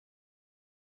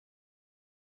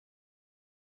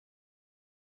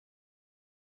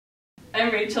I'm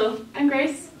Rachel. I'm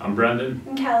Grace. I'm Brendan.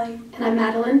 I'm Kelly. And I'm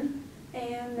Madeline.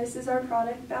 And this is our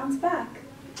product, Bounce Back.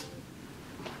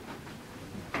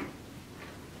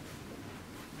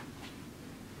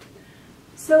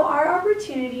 So our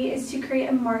opportunity is to create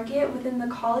a market within the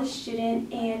college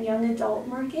student and young adult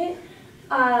market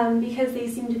because they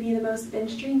seem to be the most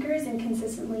binge drinkers and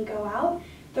consistently go out.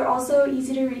 They're also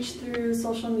easy to reach through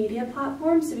social media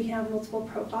platforms, so we can have multiple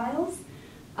profiles.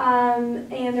 And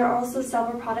there are also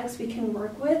several products we can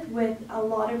work with a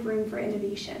lot of room for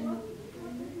innovation.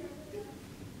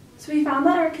 So we found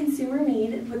that our consumer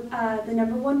need, the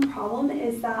number one problem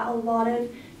is that a lot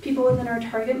of people within our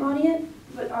target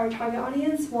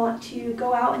audience want to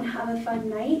go out and have a fun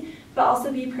night, but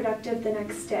also be productive the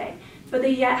next day. But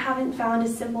they yet haven't found a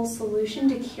simple solution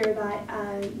to cure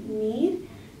that need.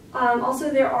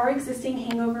 Also, there are existing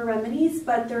hangover remedies,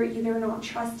 but they're either not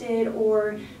trusted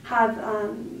or have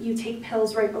you take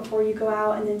pills right before you go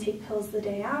out and then take pills the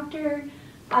day after,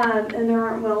 and they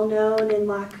aren't well known and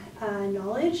lack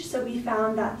knowledge. So we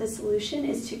found that the solution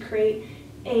is to create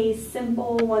a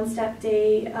simple one-step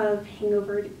day of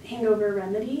hangover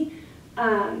remedy,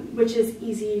 which is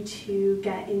easy to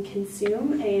get and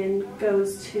consume and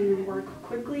goes to work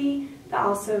quickly, that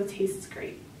also tastes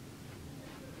great.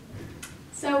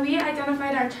 So we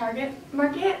identified our target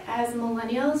market as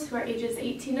millennials who are ages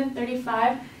 18 to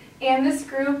 35, and this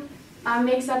group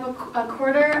makes up a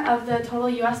quarter of the total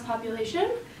U.S.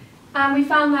 population. We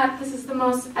found that this is the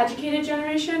most educated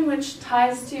generation, which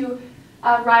ties to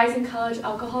a rise in college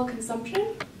alcohol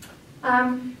consumption.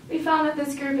 We found that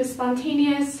this group is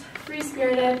spontaneous,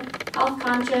 free-spirited,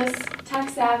 health-conscious,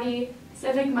 tech-savvy,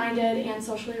 civic-minded, and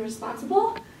socially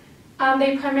responsible.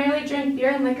 They primarily drink beer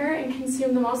and liquor and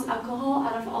consume the most alcohol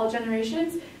out of all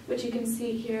generations, which you can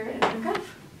see here in the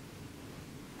graph.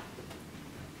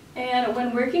 And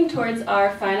when working towards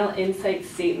our final insight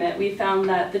statement, we found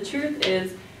that the truth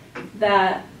is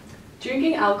that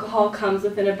drinking alcohol comes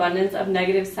with an abundance of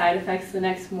negative side effects the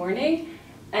next morning,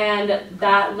 and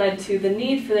that led to the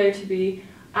need for there to be,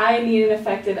 I need an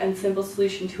effective and simple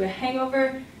solution to a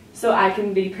hangover so I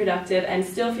can be productive and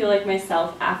still feel like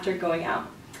myself after going out.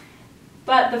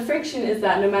 But the friction is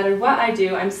that no matter what I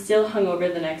do, I'm still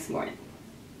hungover the next morning.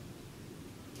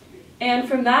 And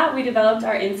from that, we developed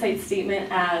our insight statement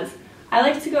as, I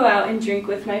like to go out and drink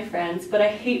with my friends, but I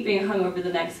hate being hungover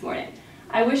the next morning.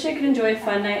 I wish I could enjoy a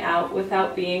fun night out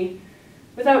without ruining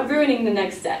the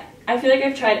next day. I feel like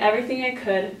I've tried everything I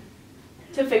could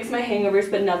to fix my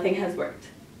hangovers, but nothing has worked.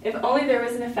 If only there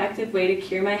was an effective way to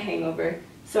cure my hangover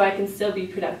so I can still be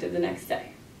productive the next day.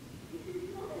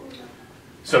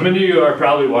 So many of you are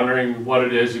probably wondering what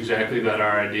it is exactly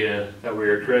that we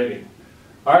are creating.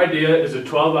 Our idea is a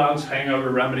 12-ounce hangover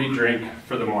remedy drink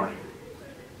for the morning.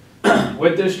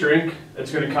 With this drink,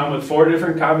 it's going to come with 4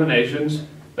 different combinations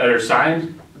that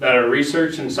are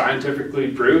researched and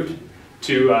scientifically proved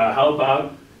to help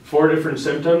out 4 different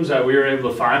symptoms that we were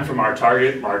able to find from our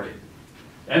target market.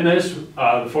 In this,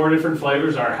 the 4 different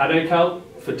flavors are headache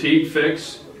help, fatigue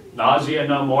fix, nausea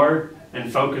no more,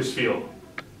 and focus fuel.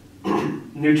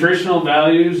 Nutritional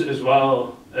values as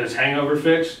well as hangover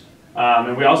fix,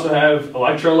 and we also have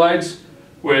electrolytes,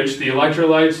 which the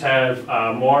electrolytes have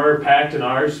more packed in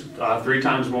ours, 3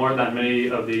 times more than many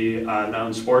of the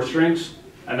known sports drinks,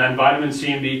 and then vitamin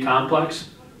C and B complex,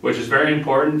 which is very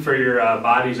important for your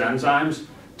body's enzymes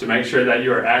to make sure that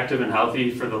you are active and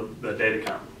healthy for the day to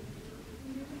come.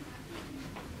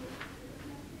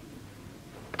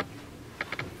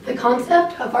 The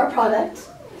concept of our product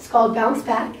is called Bounce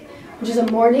Back, which is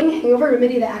a morning hangover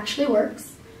remedy that actually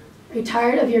works. Are you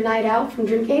tired of your night out from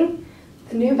drinking?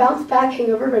 The new Bounce Back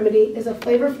hangover remedy is a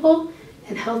flavorful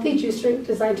and healthy juice drink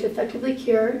designed to effectively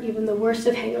cure even the worst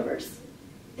of hangovers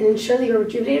and ensure that you're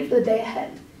rejuvenated for the day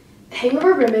ahead. The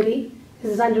hangover remedy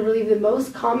is designed to relieve the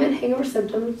most common hangover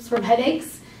symptoms from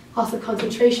headaches, loss of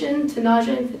concentration, to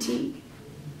nausea and fatigue.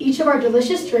 Each of our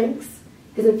delicious drinks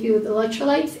is infused with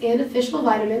electrolytes and official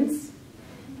vitamins,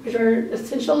 which are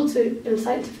essential to and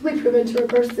scientifically proven to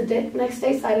reverse the next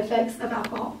day side effects of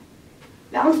alcohol.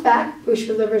 Bounce Back boosts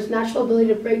your liver's natural ability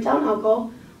to break down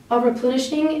alcohol while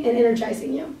replenishing and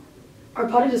energizing you. Our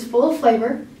product is full of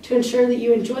flavor to ensure that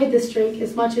you enjoy this drink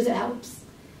as much as it helps.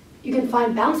 You can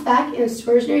find Bounce Back in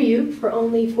stores near you for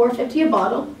only $4.50 a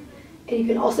bottle, and you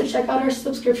can also check out our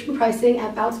subscription pricing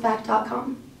at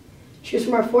bounceback.com. Choose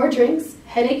from our 4 drinks: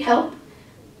 headache help,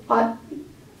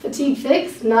 fatigue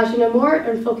fix, nausea no more,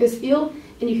 and focus fuel,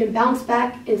 and you can bounce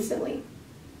back instantly.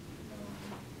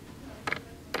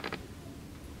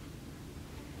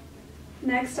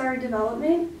 Next, our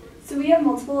development. So we have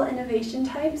multiple innovation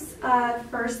types.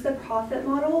 First, the profit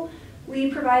model. We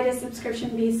provide a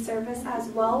subscription-based service as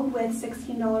well with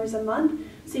 $16 a month,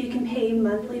 so you can pay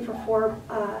monthly for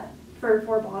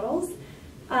four bottles.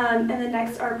 And then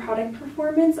next, our product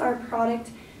performance. Our product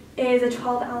is a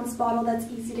 12-ounce bottle that's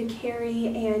easy to carry,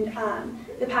 and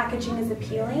the packaging is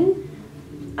appealing.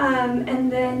 And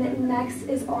then next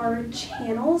is our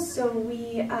channels. So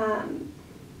we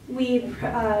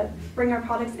bring our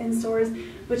products in stores,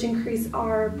 which increase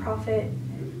our profits.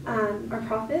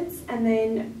 And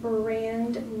then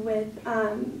brand with,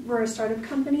 we're a startup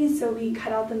company, so we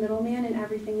cut out the middleman and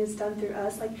everything is done through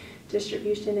us, like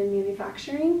distribution and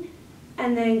manufacturing.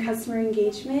 And then customer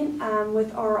engagement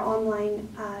with our online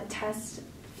test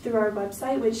through our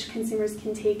website, which consumers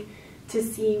can take to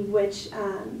see which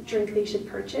drink they should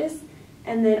purchase.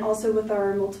 And then also with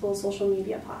our multiple social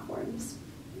media platforms.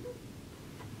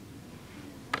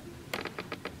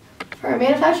 For our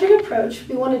manufacturing approach,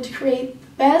 we wanted to create the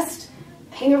best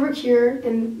hangover cure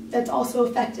and that's also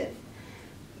effective.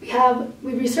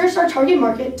 We researched our target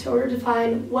market in order to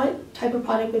find what type of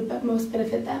product would most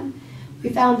benefit them. We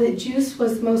found that juice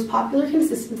was the most popular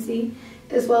consistency,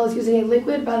 as well as using a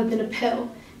liquid rather than a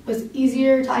pill. It was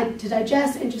easier to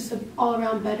digest and just an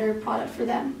all-around better product for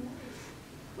them.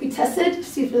 We tested to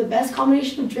see for the best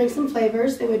combination of drinks and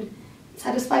flavors that would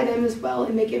satisfy them as well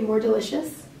and make it more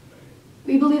delicious.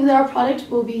 We believe that our product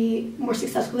will be more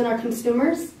successful than our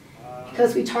consumers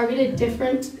because we targeted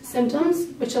different symptoms,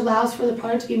 which allows for the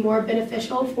product to be more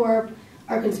beneficial for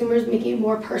our consumers, making it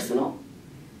more personal.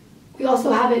 We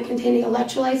also have it containing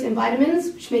electrolytes and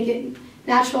vitamins, which make it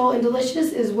natural and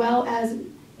delicious, as well as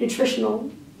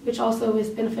nutritional, which also is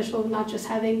beneficial, not just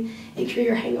having a cure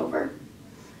your hangover.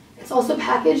 It's also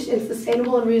packaged in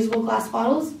sustainable and reusable glass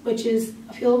bottles, which is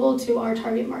appealable to our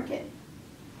target market.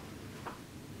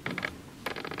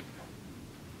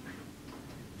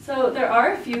 So there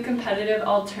are a few competitive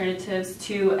alternatives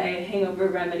to a hangover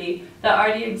remedy that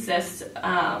already exist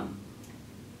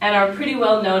and are pretty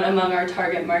well known among our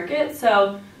target market.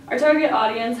 So our target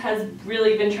audience has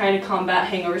really been trying to combat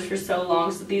hangovers for so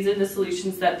long, so these are the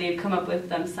solutions that they've come up with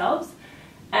themselves.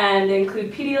 And they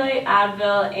include Pedialyte,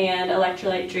 Advil, and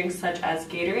electrolyte drinks such as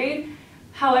Gatorade.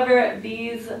 However,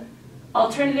 these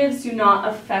alternatives do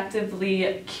not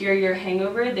effectively cure your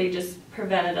hangover, they just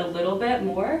prevent it a little bit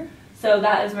more. So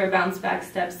that is where Bounce Back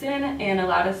steps in and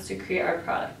allowed us to create our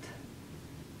product.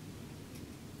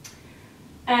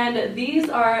 And these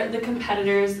are the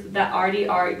competitors that already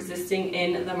are existing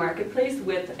in the marketplace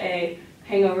with a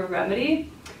hangover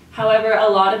remedy. However, a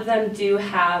lot of them do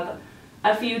have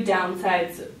a few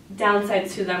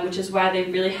downsides to them, which is why they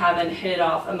really haven't hit it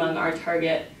off among our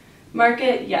target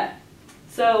market yet.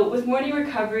 So with morning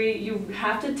recovery, you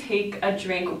have to take a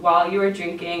drink while you are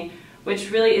drinking,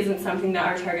 which really isn't something that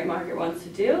our target market wants to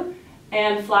do.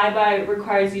 And Flyby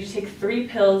requires you to take 3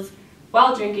 pills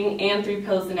while drinking and 3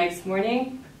 pills the next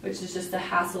morning, which is just a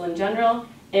hassle in general.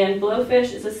 And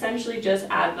Blowfish is essentially just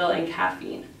Advil and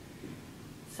caffeine.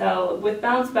 So with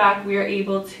Bounce Back, we are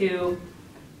able to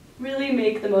really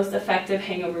make the most effective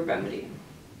hangover remedy.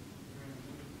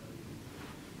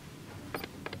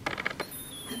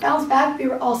 With Bounce Back, we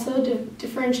were also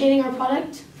differentiating our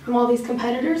product from all these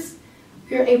competitors.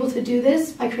 We are able to do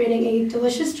this by creating a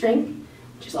delicious drink,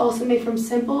 which is also made from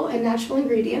simple and natural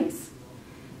ingredients.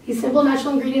 These simple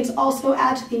natural ingredients also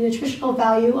add to the nutritional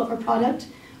value of our product.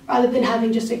 Rather than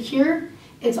having just a cure,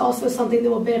 it's also something that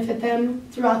will benefit them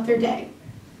throughout their day.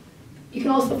 You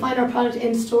can also find our product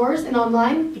in stores and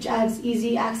online, which adds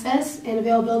easy access and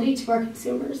availability to our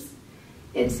consumers.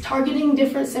 It's targeting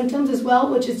different symptoms as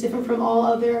well, which is different from all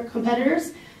other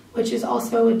competitors, which is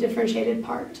also a differentiated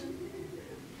part.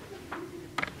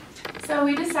 So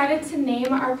we decided to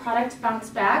name our product Bounce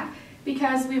Back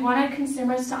because we wanted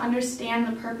consumers to understand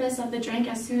the purpose of the drink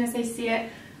as soon as they see it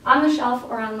on the shelf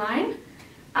or online.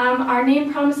 Our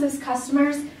name promises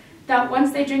customers that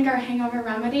once they drink our hangover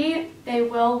remedy, they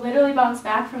will literally bounce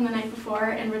back from the night before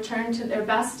and return to their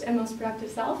best and most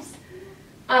productive selves.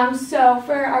 So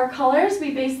for our colors,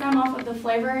 we based them off of the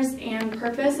flavors and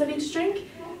purpose of each drink,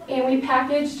 and we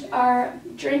packaged our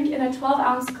drink in a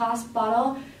 12-ounce glass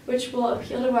bottle, which will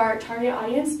appeal to our target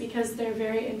audience because they're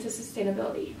very into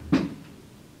sustainability.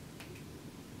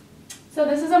 So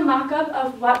this is a mock-up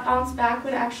of what Bounce Back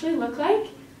would actually look like.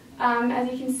 As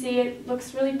you can see, it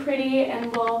looks really pretty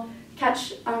and will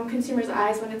catch consumers'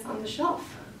 eyes when it's on the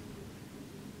shelf.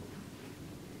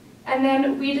 And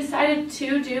then we decided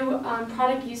to do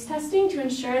product use testing to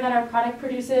ensure that our product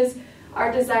produces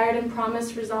our desired and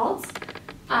promised results.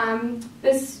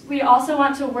 We also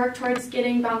want to work towards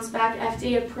getting Bounce Back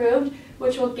FDA approved,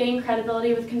 which will gain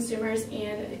credibility with consumers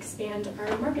and expand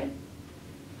our market.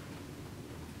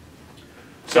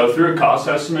 So through a cost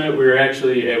estimate, we were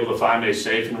actually able to find a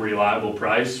safe and reliable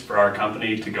price for our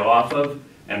company to go off of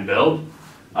and build.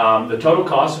 The total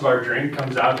cost of our drink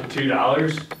comes out to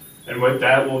 $2, and with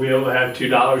that we'll be able to have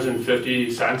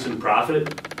 $2.50 in profit,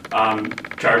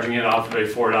 charging it off of a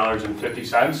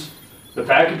 $4.50. The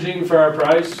packaging for our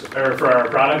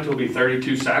product will be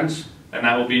 32 cents, and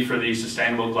that will be for the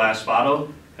sustainable glass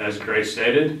bottle, as Grace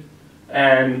stated.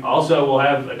 And also we'll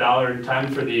have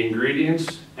 $1.10 for the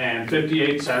ingredients and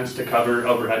 58 cents to cover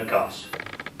overhead costs.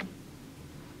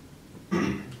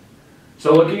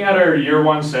 So looking at our year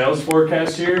one sales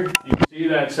forecast here, you can see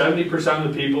that 70%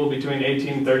 of the people between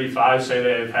 18 and 35 say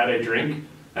they have had a drink,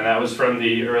 and that was from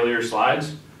the earlier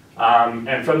slides.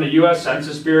 And from the U.S.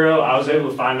 Census Bureau, I was able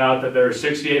to find out that there are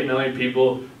 68 million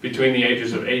people between the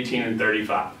ages of 18 and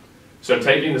 35. So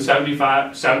taking the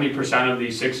 70% of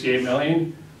these 68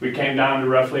 million, we came down to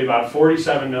roughly about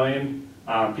 47 million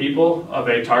people of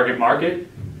a target market.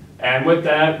 And with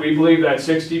that, we believe that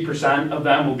 60% of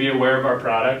them will be aware of our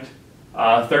product,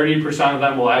 30% of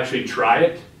them will actually try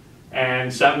it,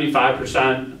 and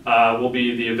 75% will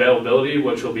be the availability,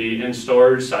 which will be in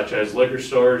stores such as liquor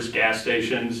stores, gas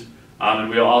stations, and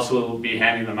we'll also be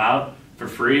handing them out for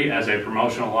free as a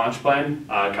promotional launch plan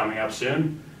coming up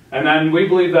soon. And then we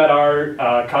believe that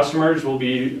our customers will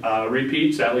be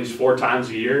repeats at least 4 times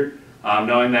a year,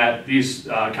 knowing that these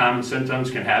common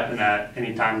symptoms can happen at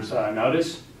any time's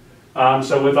notice.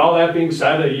 So with all that being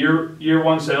said, a year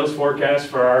one sales forecast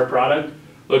for our product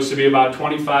looks to be about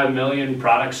 25 million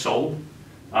products sold.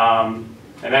 And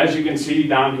as you can see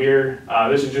down here,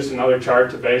 this is just another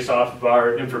chart to base off of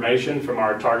our information from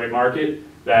our target market,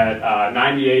 that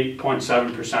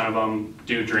 98.7% of them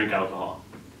do drink alcohol.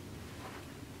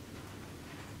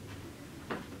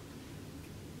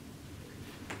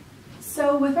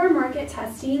 So with our market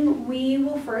testing, we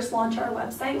will first launch our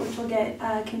website, which will get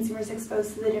consumers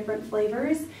exposed to the different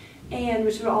flavors, and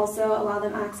which would also allow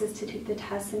them access to take the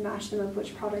test and match them up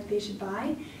which product they should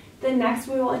buy. Then next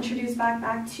we will introduce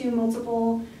Back to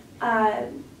multiple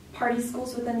party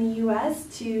schools within the U.S.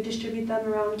 to distribute them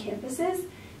around campuses.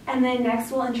 And then next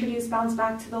we'll introduce Bounce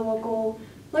Back to the local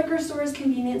liquor stores,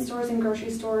 convenience stores, and grocery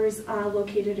stores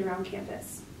located around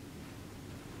campus.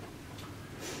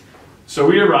 So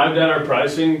we arrived at our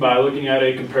pricing by looking at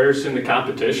a comparison to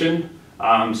competition.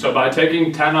 So by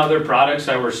taking 10 other products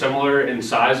that were similar in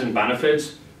size and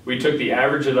benefits, we took the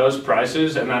average of those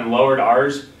prices and then lowered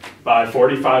ours by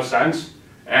 45 cents.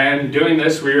 And doing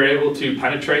this, we were able to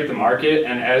penetrate the market.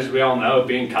 And as we all know,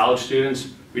 being college students,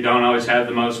 we don't always have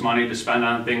the most money to spend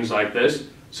on things like this.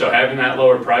 So having that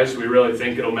lower price, we really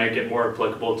think it'll make it more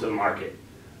applicable to the market.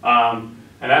 And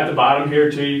at the bottom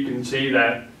here too, you can see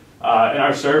that in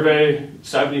our survey,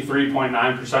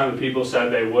 73.9% of the people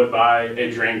said they would buy a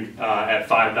drink at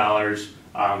 $5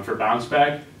 for Bounce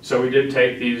Back. So we did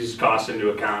take these costs into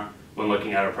account when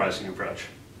looking at our pricing approach.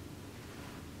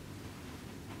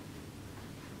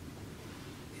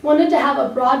 We wanted to have a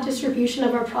broad distribution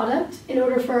of our product in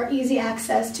order for easy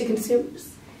access to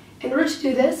consumers. In order to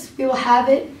do this, we will have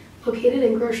it located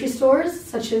in grocery stores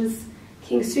such as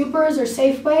King Soopers or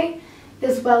Safeway,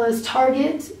 as well as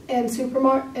Target and and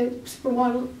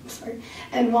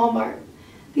Walmart.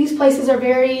 These places are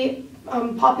very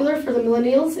popular for the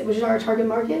millennials, which is our target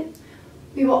market.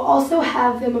 We will also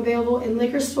have them available in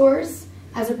liquor stores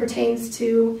as it pertains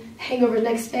to hangover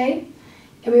next day.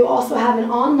 And we will also have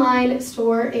an online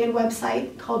store and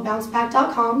website called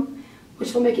bounceback.com,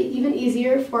 which will make it even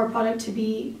easier for our product to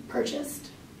be purchased.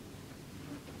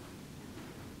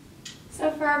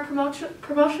 So for our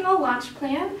promotional launch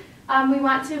plan, we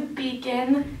want to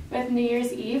begin with New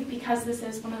Year's Eve because this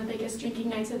is one of the biggest drinking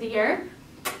nights of the year.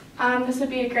 This would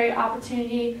be a great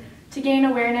opportunity to gain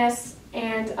awareness,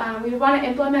 and we would want to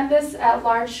implement this at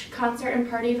large concert and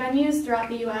party venues throughout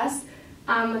the U.S.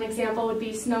 An example would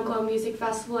be Snow Globe Music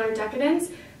Festival or Decadence,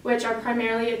 which are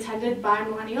primarily attended by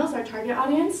millennials, our target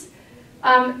audience.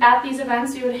 At these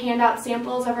events, we would hand out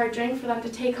samples of our drink for them to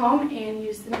take home and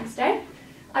use the next day.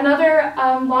 Another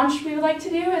launch we would like to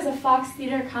do is a Fox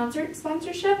Theater concert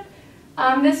sponsorship.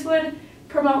 This would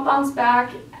promote Bounce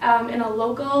Back in a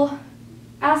local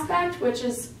aspect, which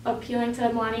is appealing to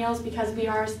millennials because we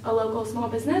are a local small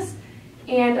business.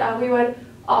 And we would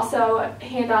also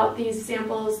hand out these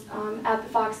samples at the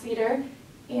Fox Theater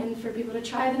and for people to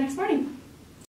try the next morning.